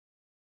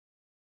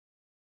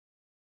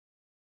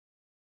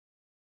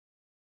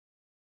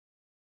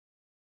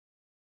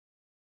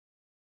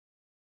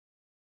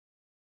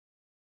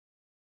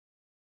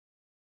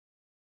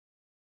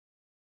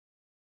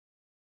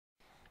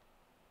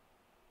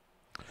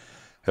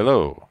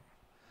Hello,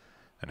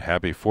 and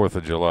happy 4th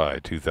of July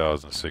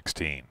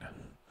 2016.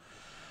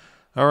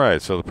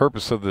 Alright, so the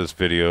purpose of this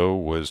video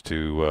was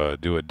to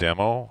do a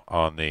demo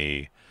on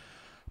the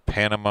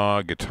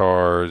Panama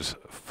Guitars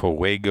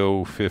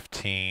Fuego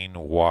 15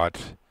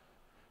 watt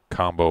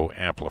combo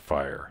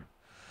amplifier.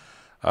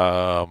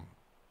 I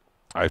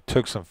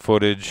took some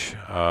footage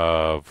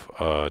of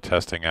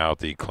testing out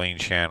the clean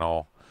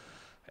channel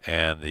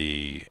and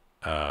the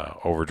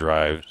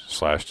overdrive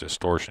 /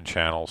 distortion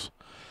channels,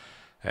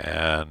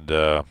 and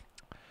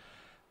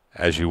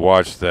as you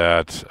watch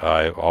that,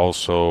 I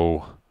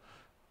also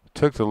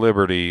took the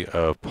liberty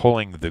of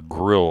pulling the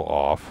grill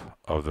off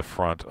of the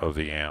front of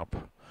the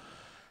amp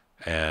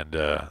and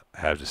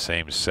have the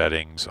same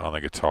settings on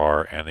the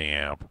guitar and the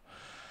amp,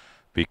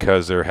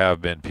 because there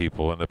have been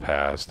people in the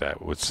past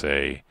that would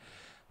say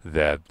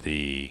that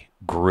the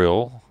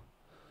grill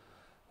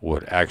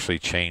would actually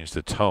change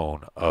the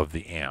tone of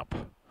the amp.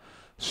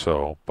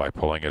 So by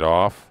pulling it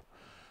off,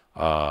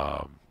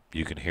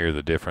 you can hear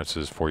the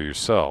differences for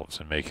yourselves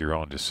and make your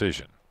own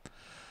decision.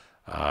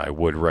 I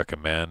would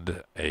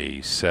recommend a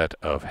set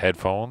of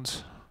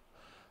headphones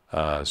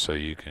so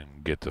you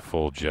can get the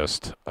full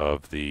gist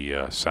of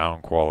the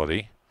sound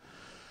quality,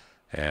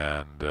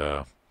 and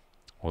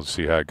we'll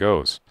see how it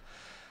goes.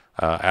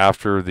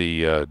 After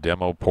the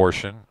demo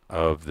portion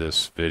of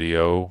this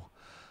video,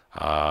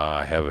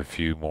 I have a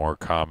few more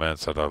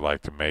comments that I'd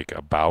like to make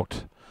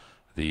about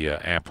the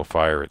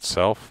amplifier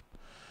itself,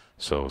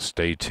 so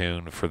stay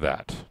tuned for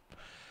that.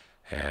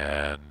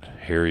 And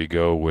here you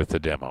go with the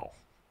demo.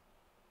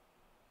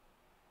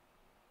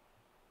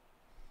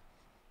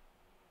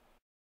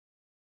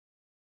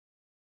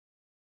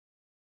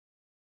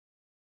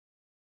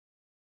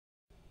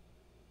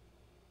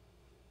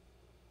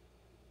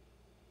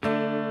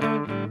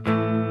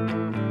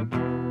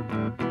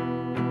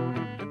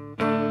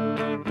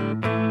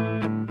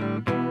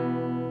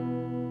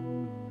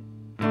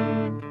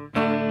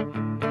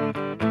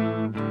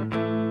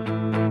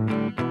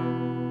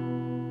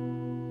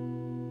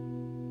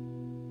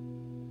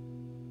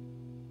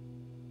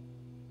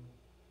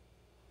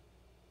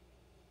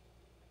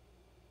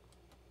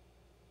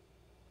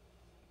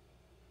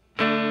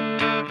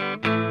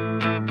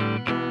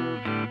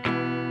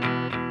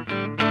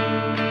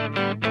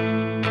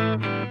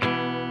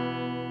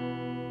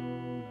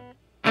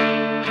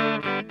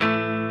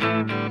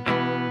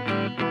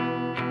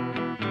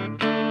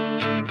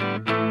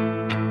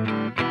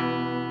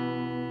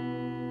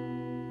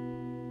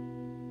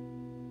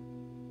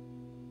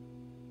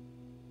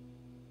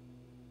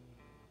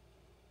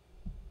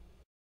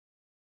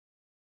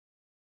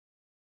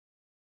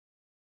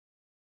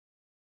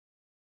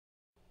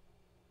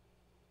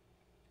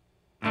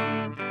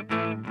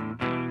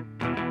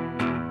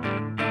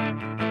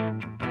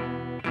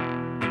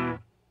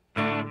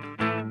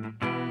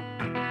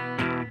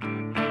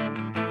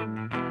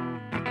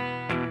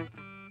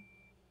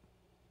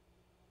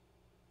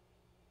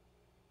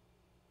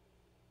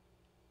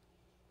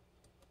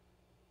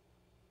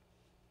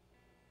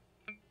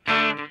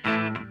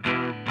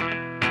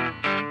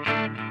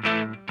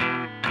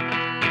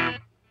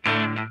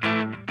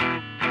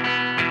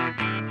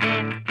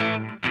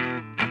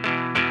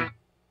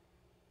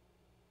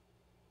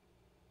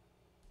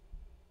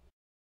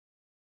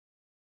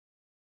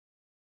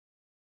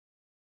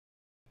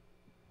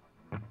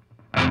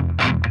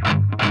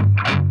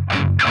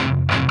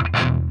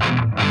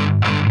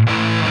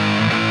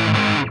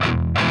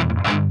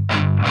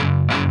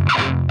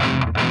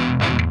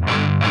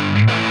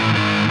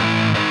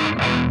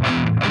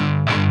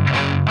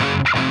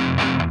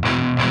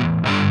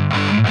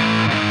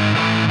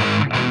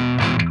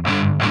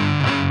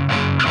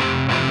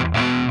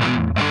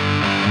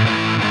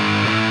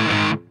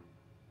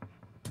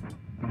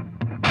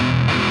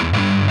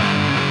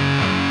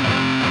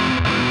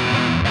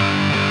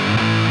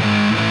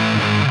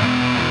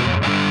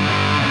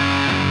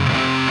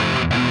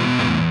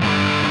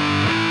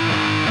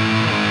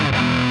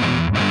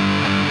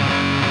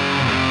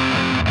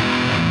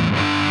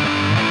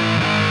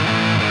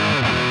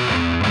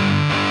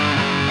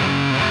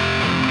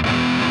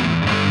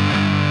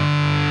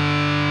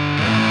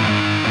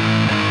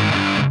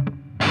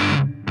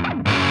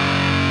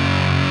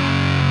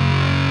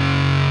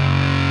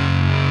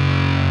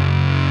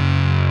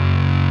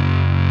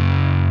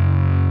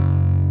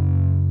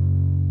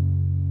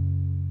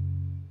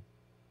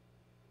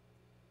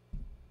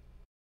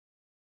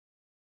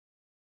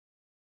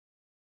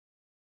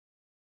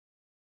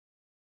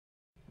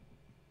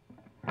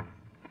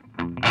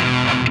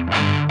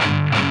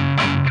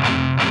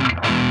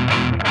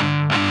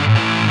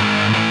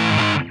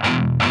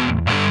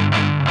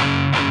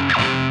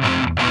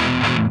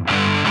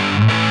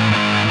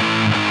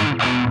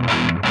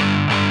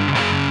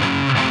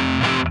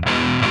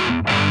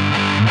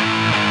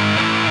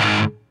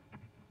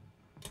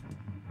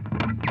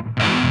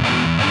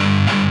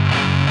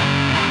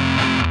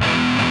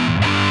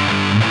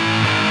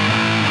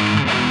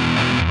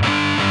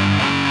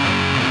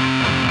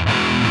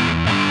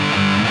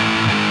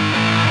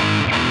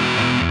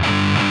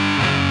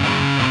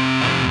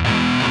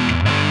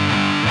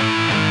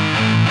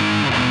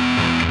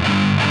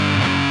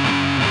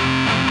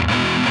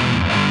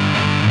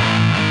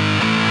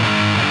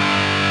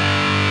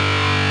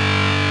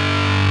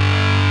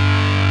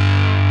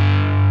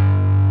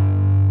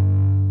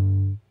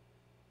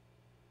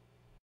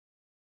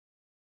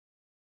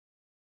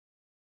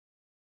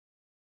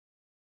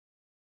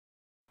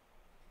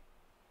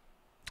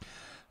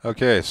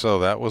 Okay, so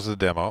that was the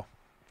demo.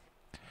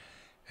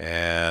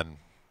 And,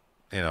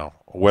 you know,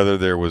 whether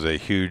there was a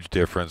huge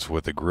difference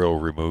with the grill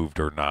removed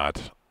or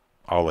not,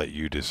 I'll let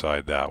you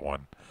decide that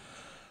one.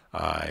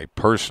 I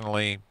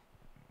personally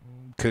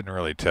couldn't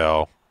really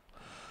tell.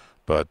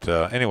 But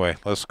anyway,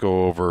 let's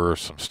go over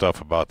some stuff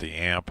about the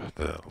amp,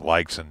 the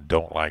likes and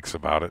don't likes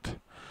about it.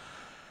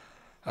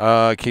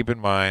 Keep in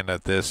mind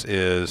that this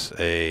is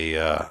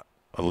a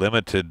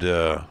limited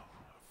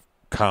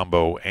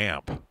combo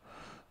amp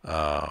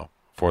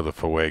for the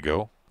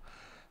Fuego,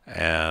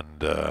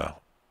 and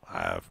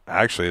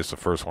actually it's the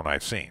first one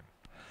I've seen.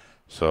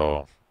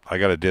 So I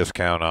got a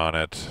discount on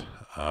it.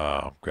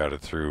 Got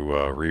it through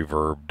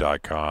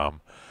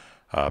reverb.com.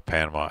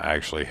 Panama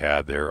actually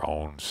had their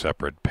own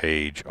separate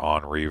page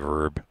on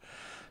Reverb,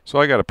 so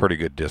I got a pretty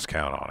good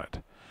discount on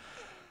it.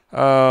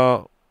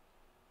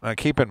 Now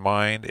keep in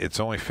mind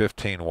it's only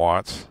 15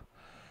 watts,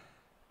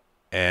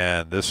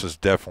 and this is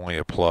definitely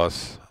a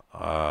plus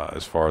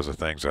as far as the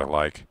things I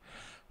like.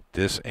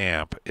 This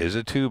amp is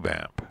a tube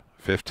amp,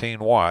 15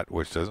 watt,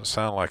 which doesn't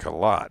sound like a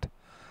lot,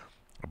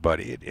 but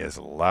it is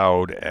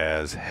loud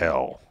as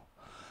hell.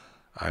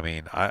 I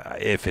mean,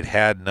 if it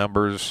had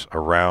numbers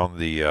around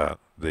the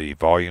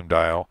volume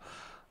dial,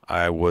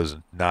 I was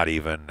not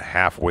even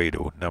halfway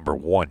to number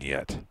 1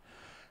 yet,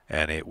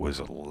 and it was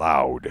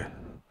loud.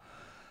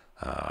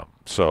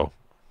 So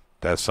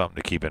that's something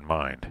to keep in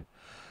mind.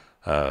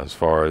 As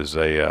far as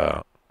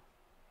a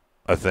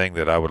thing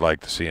that I would like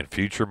to see in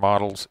future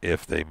models,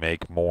 if they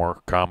make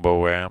more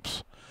combo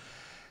amps,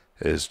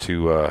 is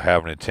to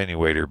have an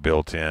attenuator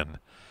built in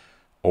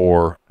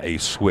or a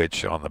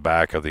switch on the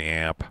back of the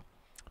amp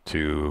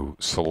to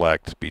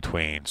select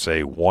between,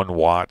 say, 1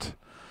 watt,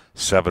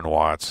 7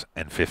 watts,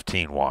 and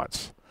 15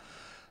 watts.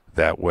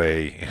 That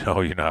way, you know,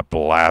 you're not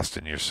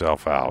blasting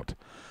yourself out.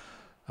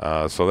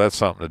 So that's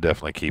something to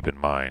definitely keep in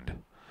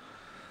mind.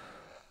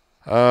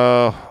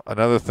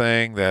 Another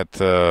thing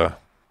that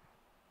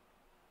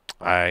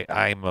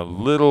I'm a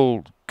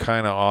little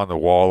kind of on the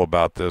wall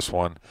about this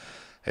one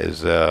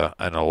is,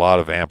 and a lot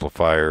of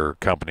amplifier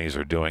companies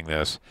are doing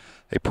this,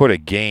 they put a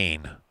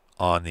gain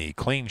on the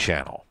clean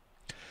channel.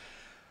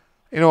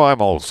 You know,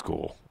 I'm old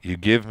school. You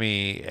give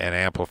me an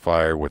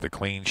amplifier with a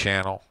clean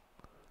channel.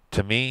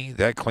 To me,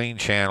 that clean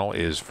channel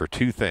is for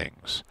two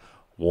things.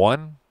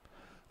 One,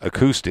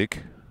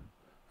 acoustic,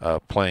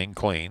 playing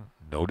clean,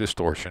 no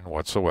distortion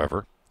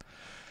whatsoever.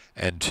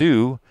 And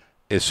two,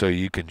 is so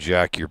you can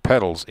jack your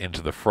pedals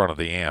into the front of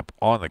the amp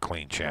on the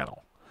clean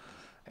channel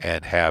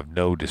and have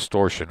no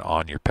distortion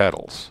on your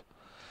pedals.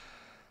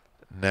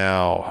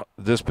 Now,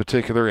 this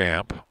particular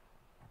amp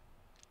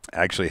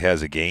actually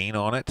has a gain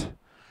on it,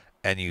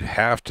 and you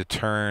have to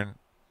turn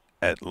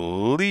at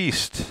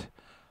least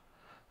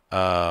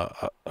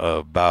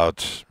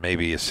about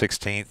maybe a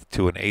 1/16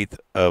 to an 1/8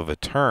 of a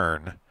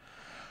turn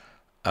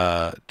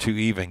to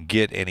even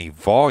get any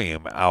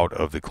volume out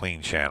of the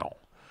clean channel.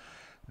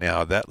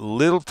 Now, that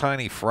little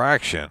tiny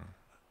fraction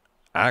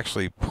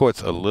actually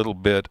puts a little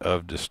bit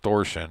of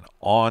distortion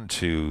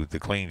onto the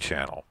clean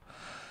channel.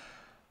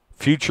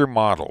 Future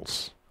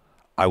models,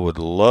 I would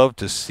love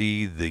to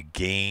see the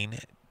gain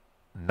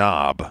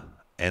knob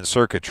and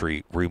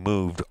circuitry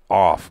removed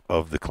off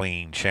of the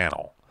clean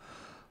channel.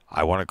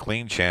 I want a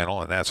clean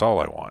channel, and that's all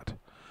I want.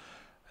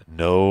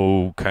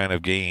 No kind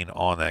of gain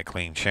on that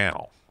clean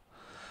channel.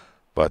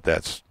 But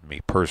that's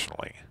me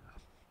personally.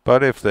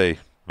 But if they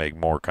make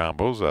more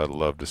combos, I'd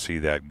love to see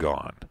that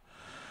gone.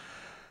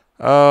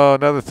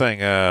 Another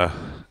thing I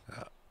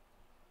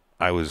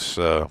was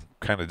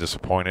kind of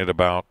disappointed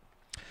about,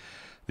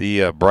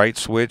 the bright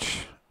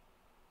switch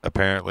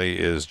apparently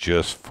is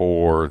just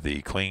for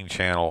the clean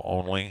channel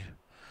only.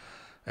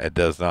 It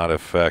does not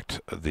affect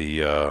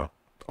the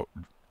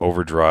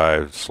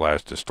overdrive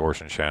 /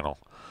 distortion channel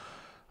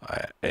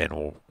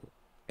in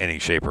any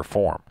shape or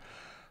form.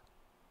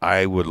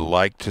 I would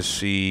like to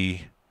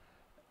see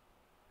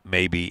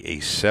maybe a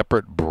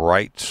separate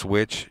bright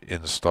switch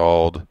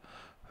installed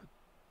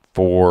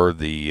for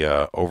the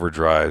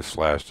overdrive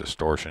 /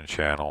 distortion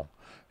channel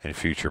in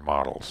future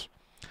models.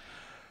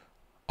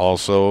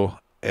 Also,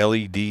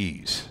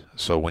 LEDs.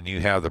 So when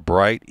you have the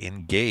bright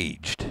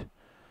engaged,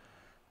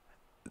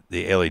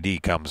 the LED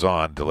comes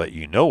on to let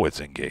you know it's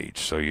engaged,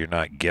 so you're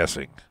not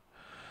guessing.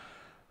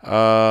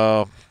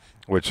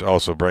 Which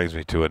also brings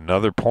me to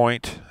another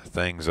point,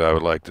 things I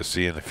would like to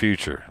see in the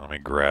future. Let me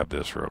grab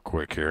this real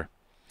quick here.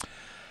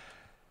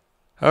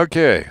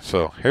 Okay,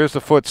 so here's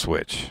the foot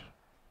switch.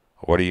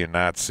 What do you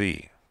not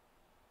see?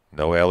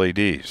 No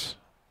LEDs.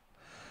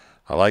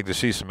 I like to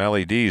see some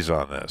LEDs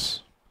on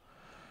this.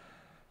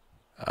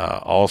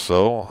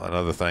 Also,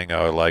 another thing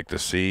I would like to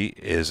see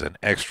is an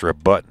extra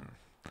button.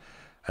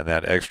 And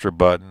that extra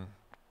button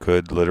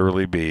could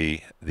literally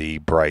be the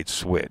bright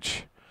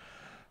switch.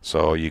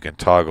 So you can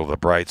toggle the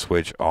bright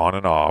switch on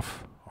and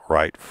off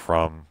right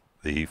from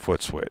the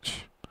foot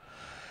switch.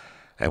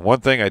 And one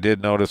thing I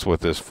did notice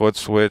with this foot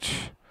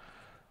switch,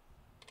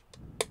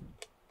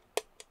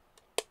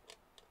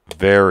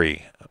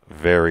 very,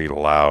 very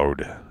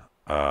loud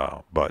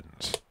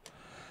buttons.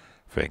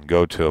 If they can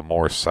go to a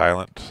more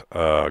silent,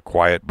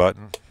 quiet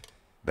button,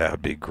 that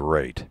would be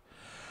great.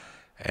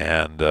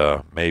 And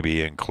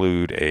maybe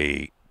include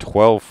a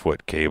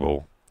 12-foot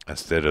cable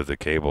instead of the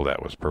cable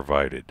that was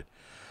provided.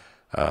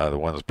 The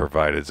one that's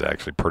provided is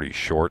actually pretty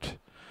short.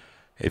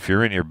 If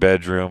you're in your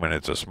bedroom and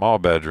it's a small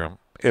bedroom,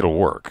 it'll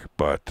work.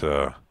 But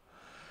you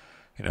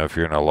know, if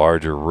you're in a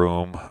larger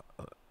room,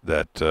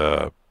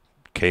 that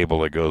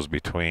cable that goes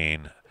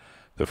between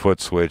the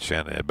foot switch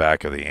and the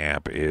back of the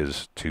amp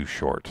is too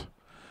short.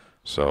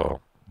 So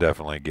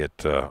definitely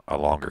get a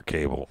longer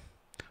cable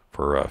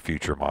for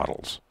future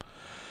models.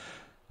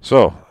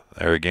 So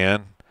there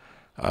again,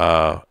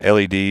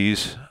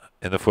 LEDs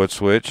in the foot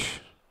switch,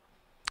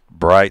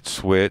 bright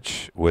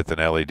switch with an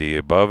LED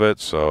above it.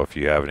 So if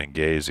you have it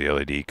engaged, the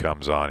LED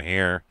comes on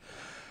here.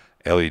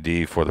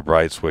 LED for the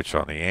bright switch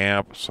on the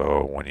amp.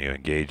 So when you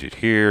engage it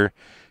here,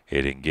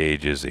 it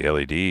engages the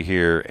LED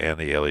here and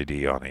the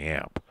LED on the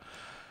amp.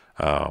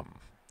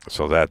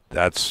 So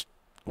that's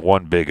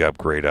one big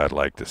upgrade I'd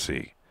like to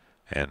see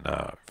in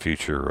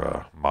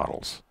future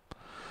models.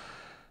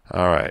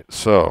 All right,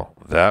 so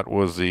that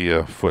was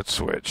the foot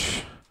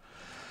switch.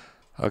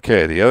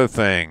 Okay, the other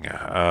thing,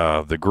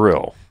 the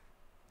grill.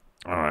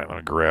 All right, let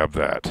me grab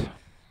that.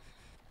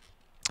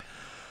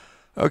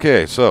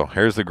 Okay, so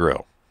here's the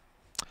grill.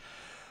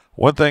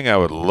 One thing I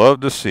would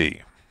love to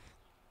see,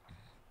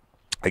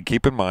 and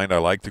keep in mind I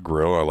like the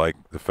grill, I like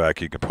the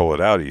fact you can pull it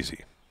out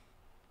easy.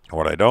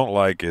 What I don't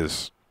like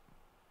is,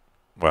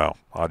 well,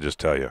 I'll just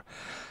tell you,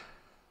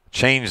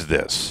 change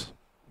this.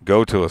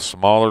 Go to a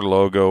smaller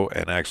logo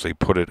and actually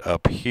put it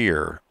up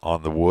here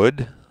on the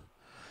wood.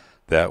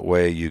 That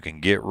way you can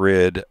get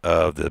rid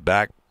of the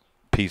back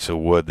piece of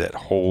wood that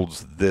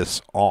holds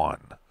this on.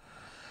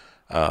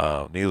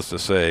 Needless to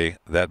say,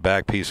 that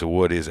back piece of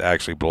wood is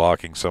actually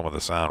blocking some of the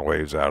sound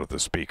waves out of the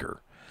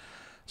speaker.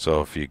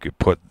 So if you could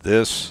put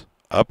this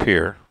up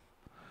here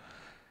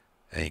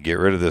and you get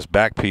rid of this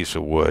back piece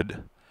of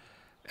wood,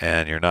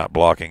 and you're not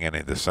blocking any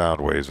of the sound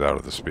waves out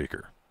of the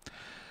speaker.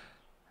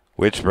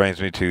 Which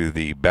brings me to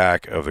the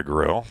back of the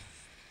grill.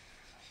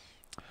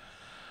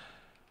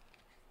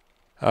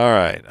 All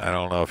right, I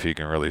don't know if you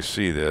can really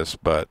see this,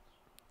 but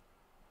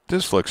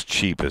this looks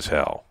cheap as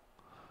hell.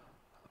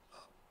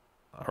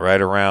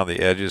 Right around the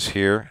edges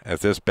here, if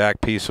this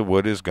back piece of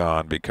wood is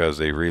gone because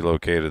they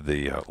relocated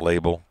the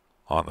label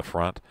on the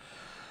front,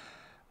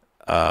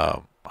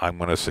 I'm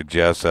going to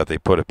suggest that they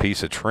put a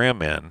piece of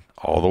trim in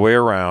all the way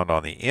around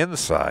on the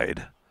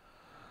inside,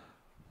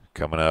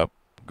 coming up,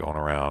 going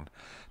around,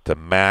 to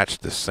match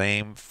the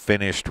same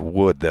finished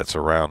wood that's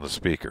around the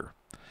speaker.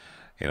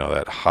 You know,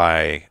 that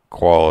high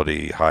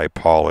quality, high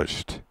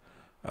polished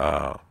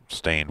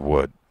stained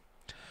wood.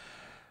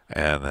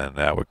 And then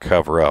that would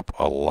cover up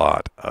a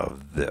lot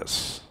of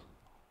this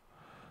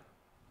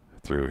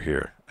through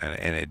here.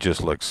 And it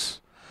just looks,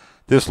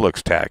 this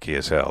looks tacky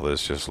as hell.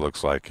 This just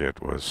looks like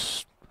it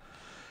was,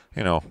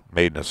 you know,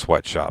 made in a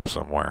sweatshop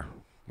somewhere.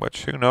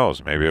 Which, who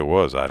knows? Maybe it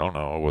was. I don't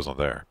know. It wasn't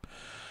there.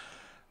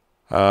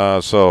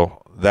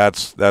 So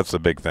that's the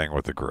big thing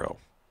with the grill.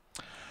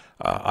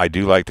 I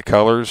do like the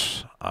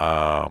colors.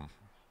 I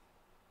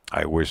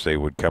wish they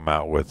would come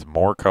out with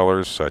more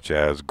colors, such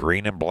as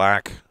green and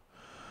black,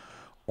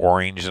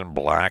 orange and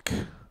black,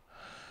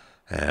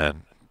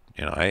 and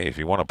you know, hey, if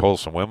you want to pull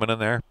some women in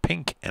there,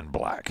 pink and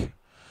black.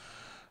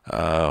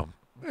 You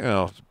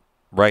know,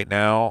 right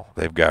now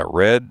they've got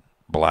red,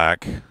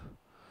 black,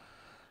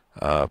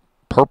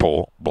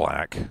 purple,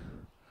 black,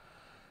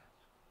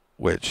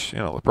 which, you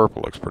know, the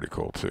purple looks pretty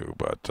cool too.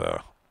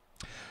 But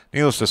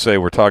needless to say,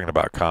 we're talking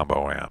about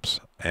combo amps,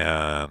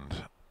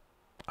 and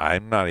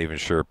I'm not even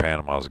sure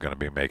Panama is going to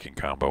be making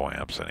combo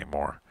amps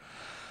anymore.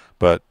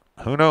 But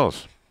who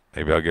knows?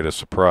 Maybe I'll get a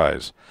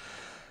surprise.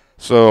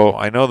 So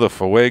I know the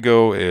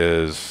Fuego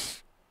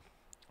is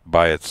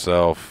by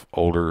itself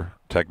older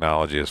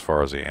technology as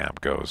far as the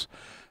amp goes.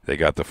 They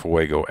got the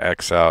Fuego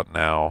X out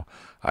now.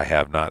 I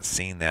have not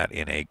seen that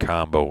in a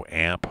combo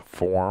amp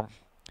form.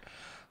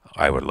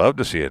 I would love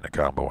to see it in a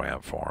combo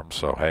amp form.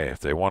 So hey, if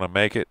they want to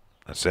make it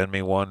and send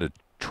me one to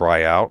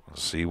try out and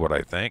see what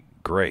I think,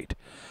 great.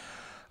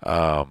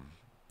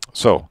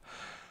 So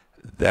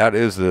that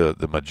is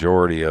the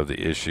majority of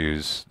the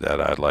issues that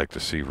I'd like to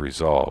see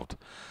resolved.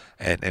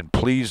 And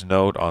please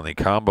note on the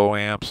combo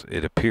amps,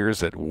 it appears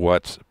that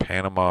what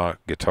Panama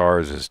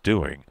Guitars is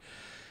doing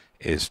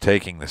is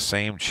taking the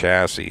same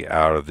chassis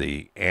out of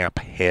the amp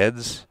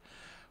heads,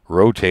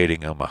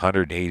 rotating them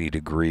 180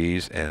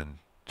 degrees, and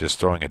just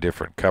throwing a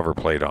different cover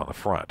plate on the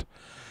front.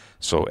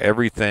 So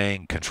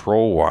everything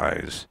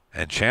control-wise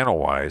and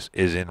channel-wise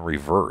is in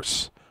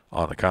reverse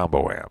on the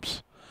combo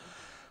amps.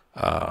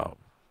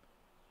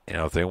 You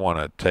know, if they want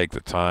to take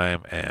the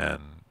time and,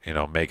 you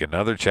know, make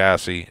another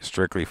chassis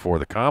strictly for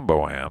the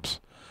combo amps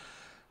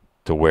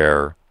to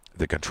where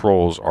the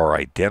controls are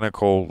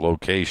identical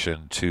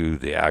location to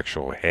the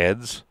actual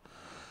heads,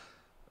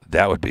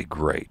 that would be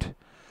great.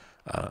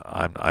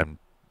 I'm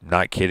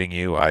not kidding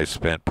you. I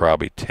spent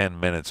probably 10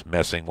 minutes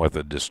messing with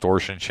a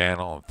distortion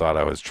channel and thought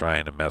I was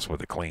trying to mess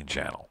with a clean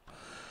channel.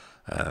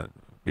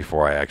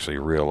 before I actually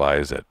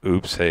realized that,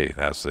 oops, hey,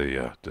 that's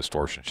the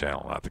distortion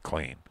channel, not the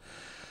clean.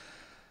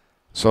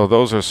 So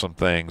those are some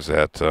things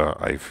that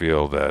I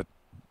feel that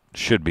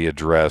should be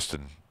addressed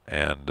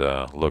and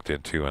looked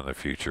into in the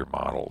future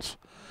models.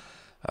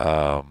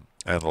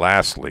 And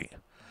lastly,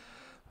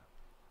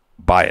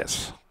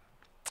 bias.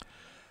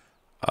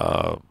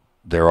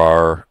 There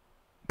are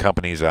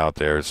companies out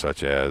there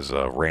such as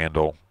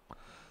Randall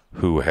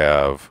who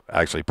have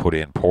actually put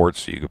in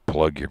ports so you could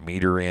plug your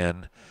meter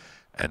in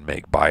and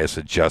make bias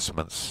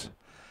adjustments.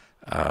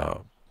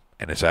 And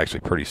it's actually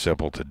pretty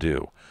simple to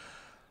do.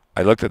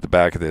 I looked at the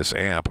back of this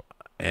amp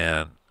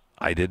and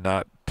I did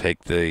not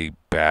take the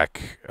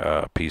back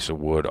piece of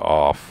wood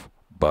off,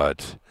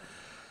 but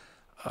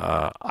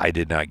I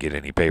did not get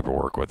any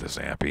paperwork with this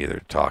amp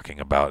either talking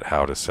about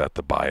how to set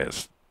the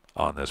bias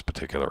on this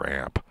particular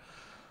amp.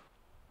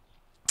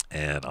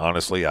 And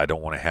honestly, I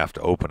don't want to have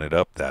to open it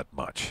up that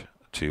much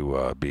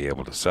to be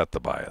able to set the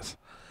bias.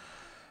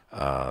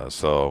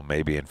 So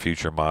maybe in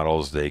future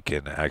models they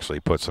can actually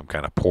put some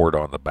kind of port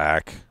on the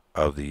back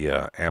of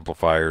the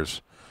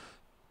amplifiers,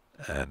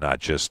 and not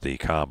just the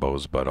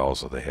combos but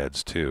also the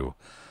heads too,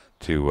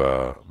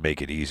 to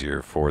make it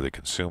easier for the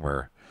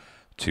consumer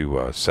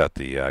to set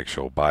the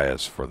actual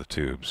bias for the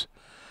tubes.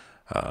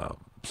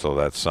 So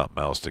that's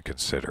something else to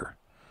consider.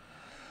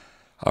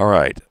 All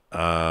right,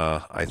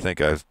 I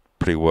think I've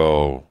pretty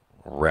well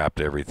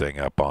wrapped everything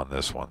up on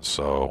this one.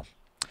 So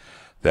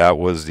that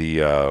was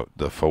the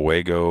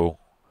Fuego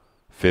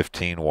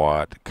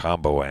 15-watt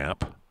combo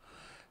amp,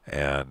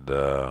 and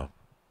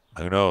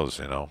who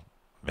knows,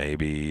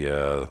 maybe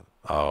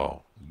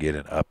I'll get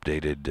an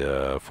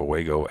updated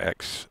Fuego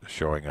X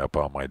showing up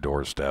on my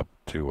doorstep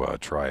to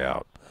try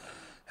out,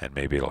 and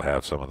maybe it'll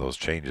have some of those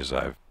changes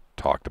I've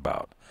talked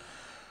about,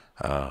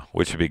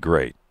 which would be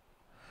great.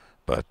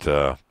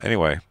 But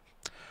anyway,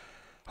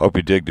 hope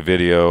you dig the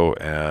video,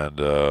 and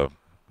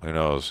who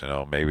knows,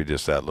 maybe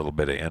just that little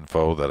bit of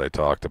info that I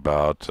talked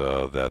about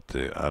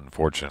that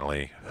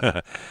unfortunately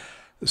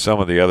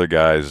some of the other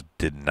guys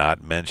did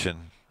not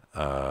mention.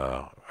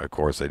 Of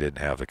course, they didn't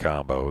have the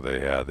combo. They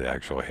had the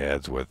actual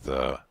heads with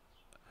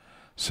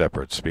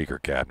separate speaker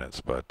cabinets.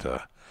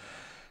 But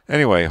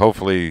anyway,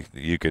 hopefully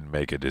you can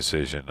make a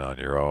decision on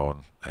your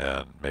own,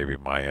 and maybe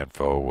my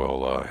info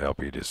will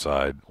help you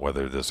decide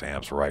whether this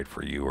amp's right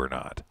for you or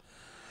not.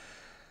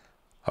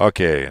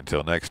 Okay,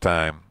 until next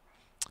time,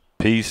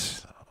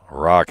 peace,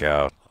 rock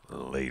out,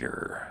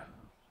 later.